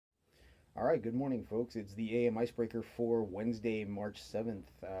All right, good morning, folks. It's the AM Icebreaker for Wednesday, March 7th.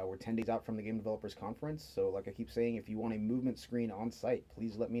 We're 10 days out from the Game Developers Conference, so like I keep saying, if you want a movement screen on site,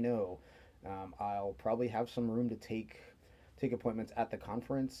 please let me know. I'll probably have some room to take appointments at the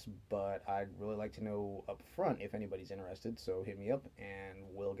conference, but I'd really like to know up front if anybody's interested, so hit me up and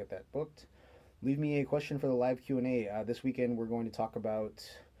we'll get that booked. Leave me a question for the live Q&A. This weekend we're going to talk about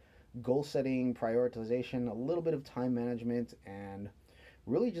goal setting, prioritization, a little bit of time management, and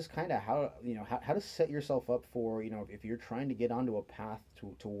really just kind of how to set yourself up for, if you're trying to get onto a path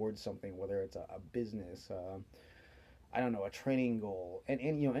towards something, whether it's a business, I don't know, a training goal, and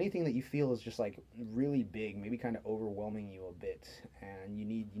anything that you feel is just like really big, maybe kind of overwhelming you a bit, and you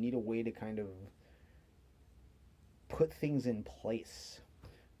need a way to kind of put things in place.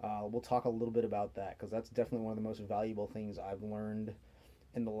 We'll talk a little bit about that because that's definitely one of the most valuable things I've learned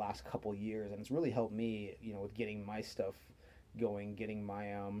in the last couple years, and it's really helped me, with getting my stuff going, getting my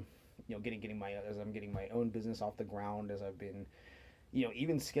getting my as I'm getting my own business off the ground, as I've been,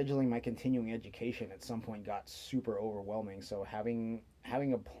 even scheduling my continuing education at some point got super overwhelming. So having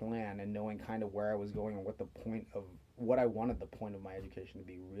a plan and knowing kind of where I was going and what the point of what I wanted the point of my education to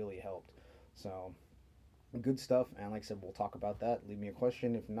be really helped. So good stuff, and like I said, we'll talk about that. Leave me a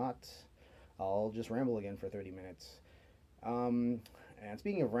question. If not, I'll just ramble again for 30 minutes. And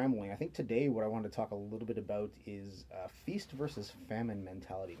speaking of rambling, I think today what I wanted to talk a little bit about is feast versus famine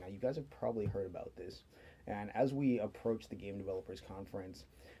mentality. Now, you guys have probably heard about this, and as we approach the Game Developers Conference,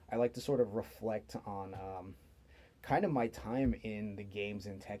 I like to sort of reflect on kind of my time in the games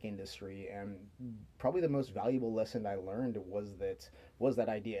and tech industry, and probably the most valuable lesson I learned was that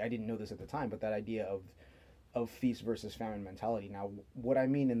idea. I didn't know this at the time, but that idea of feast versus famine mentality. Now, what I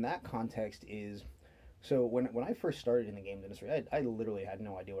mean in that context is, so when I first started in the games industry, I literally had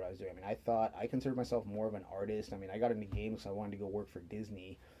no idea what I was doing. I mean, I considered myself more of an artist. I mean, I got into games because I wanted to go work for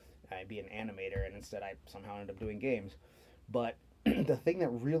Disney and be an animator, and instead I somehow ended up doing games. But the thing that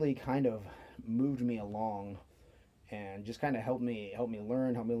really kind of moved me along and just kind of helped me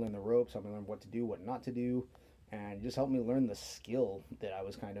learn the ropes, helped me learn what to do, what not to do, and just helped me learn the skill that I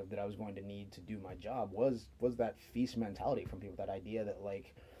was going to need to do my job was that feast mentality from people. That idea that,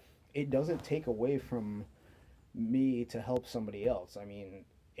 like, it doesn't take away from me to help somebody else. I mean,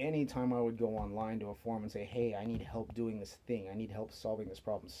 anytime I would go online to a forum and say, hey, I need help doing this thing, I need help solving this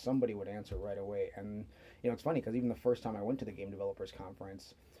problem, somebody would answer right away. And, it's funny because even the first time I went to the Game Developers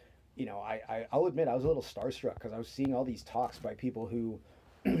Conference, I'll admit I was a little starstruck because I was seeing all these talks by people who,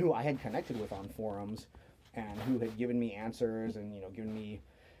 who I had connected with on forums and who had given me answers and, given me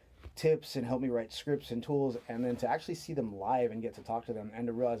tips and help me write scripts and tools, and then to actually see them live and get to talk to them and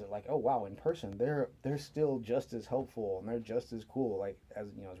to realize that, like, oh wow, in person they're still just as helpful and they're just as cool, like, as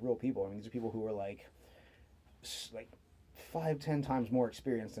as real people. I mean, these are people who are like 5-10 times more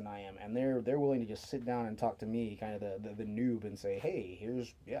experienced than I am, and they're willing to just sit down and talk to me, kind of the noob, and say, hey,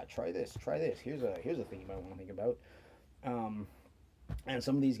 try this, here's a thing you might want to think about. And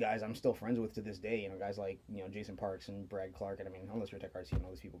some of these guys I'm still friends with to this day. Guys like Jason Parks and Brad Clark. And I mean, unless you're a tech artist, you know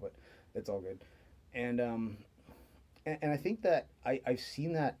these people, but it's all good. And I think that I've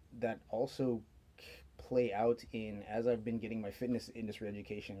seen that play out in, as I've been getting my fitness industry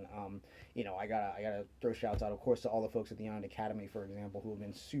education. I gotta throw shouts out, of course, to all the folks at the Ion Academy, for example, who have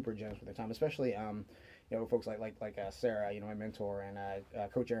been super generous with their time, especially folks like Sarah, my mentor,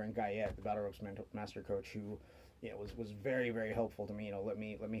 and Coach Aaron Guyette, the Battle Ropes master coach, who was very, very helpful to me. Let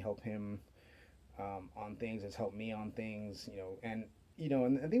me help him on things. Has helped me on things. And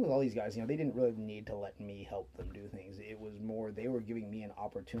the thing with all these guys, they didn't really need to let me help them do things. It was more they were giving me an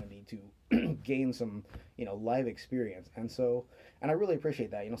opportunity to gain some, live experience. And I really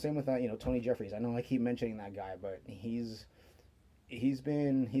appreciate that. Same with that, Tony Jeffries. I know I keep mentioning that guy, but he's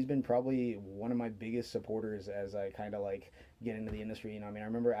been probably one of my biggest supporters as I kind of like get into the industry. I mean, I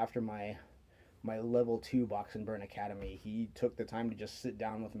remember after my level 2 Box and Burn Academy, he took the time to just sit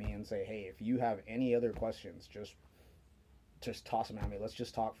down with me and say, hey, if you have any other questions, just toss them at me. Let's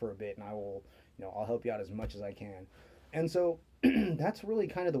just talk for a bit, and I will, I'll help you out as much as I can. And so that's really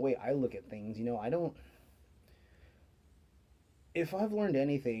kind of the way I look at things. If I've learned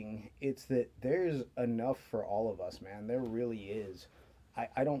anything, it's that there's enough for all of us, man. There really is.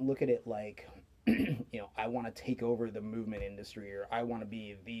 I don't look at it like, I want to take over the movement industry, or I want to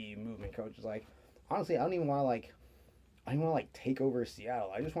be the movement coach. It's like, honestly, I don't even want to take over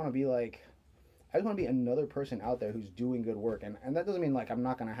Seattle. I just want to be another person out there who's doing good work. And that doesn't mean, like, I'm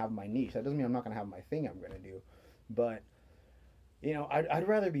not going to have my niche. That doesn't mean I'm not going to have my thing I'm going to do. But, I'd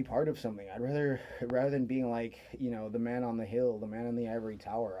rather be part of something. Rather than being like, the man on the hill, the man in the ivory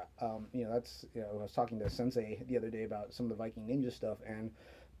tower. I was talking to Sensei the other day about some of the Viking Ninja stuff, and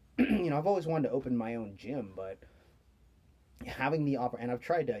I've always wanted to open my own gym, but having the and I've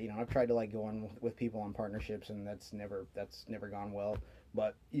tried to like go on with people on partnerships, and that's never gone well.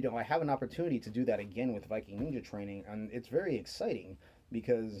 But I have an opportunity to do that again with Viking Ninja training, and it's very exciting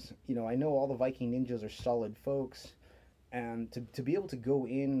because I know all the Viking Ninjas are solid folks, and to be able to go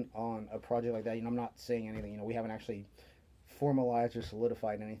in on a project like that, I'm not saying anything. We haven't actually formalized or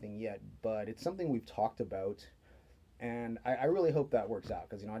solidified anything yet, but it's something we've talked about, and I really hope that works out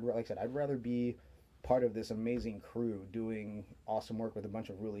because like I said, I'd rather be part of this amazing crew doing awesome work with a bunch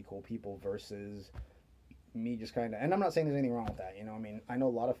of really cool people versus me just kind of. And I'm not saying there's anything wrong with that. I mean, I know a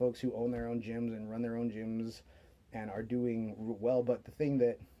lot of folks who own their own gyms and run their own gyms and are doing well. But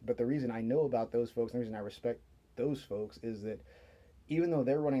the reason I know about those folks, and the reason I respect those folks is that even though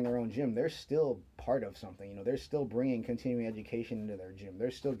they're running their own gym, they're still part of something. They're still bringing continuing education into their gym.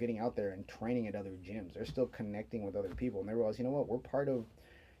 They're still getting out there and training at other gyms. They're still connecting with other people, and they realize, what, we're part of,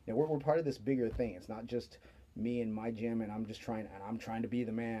 we're part of this bigger thing. It's not just me and my gym, and I'm trying to be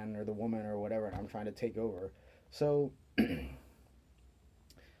the man or the woman or whatever, and I'm trying to take over. So I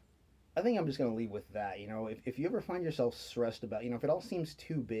think I'm just gonna leave with that. If you ever find yourself stressed about, if it all seems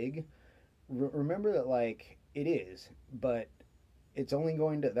too big, remember that like it is, but that's only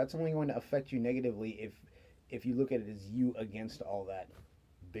going to affect you negatively if you look at it as you against all that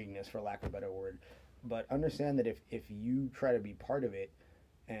bigness, for lack of a better word. But understand that if you try to be part of it,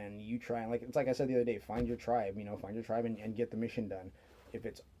 and you try and like it's like I said the other day, find your tribe, find your tribe and get the mission done. If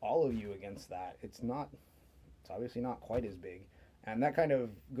it's all of you against that, it's obviously not quite as big. And that kind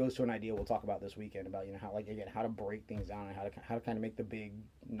of goes to an idea we'll talk about this weekend about how, like, again, how to break things down and how to kind of make the big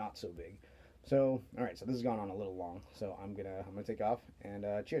not so big. So all right, so this has gone on a little long, so I'm gonna take off, and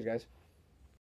cheers guys.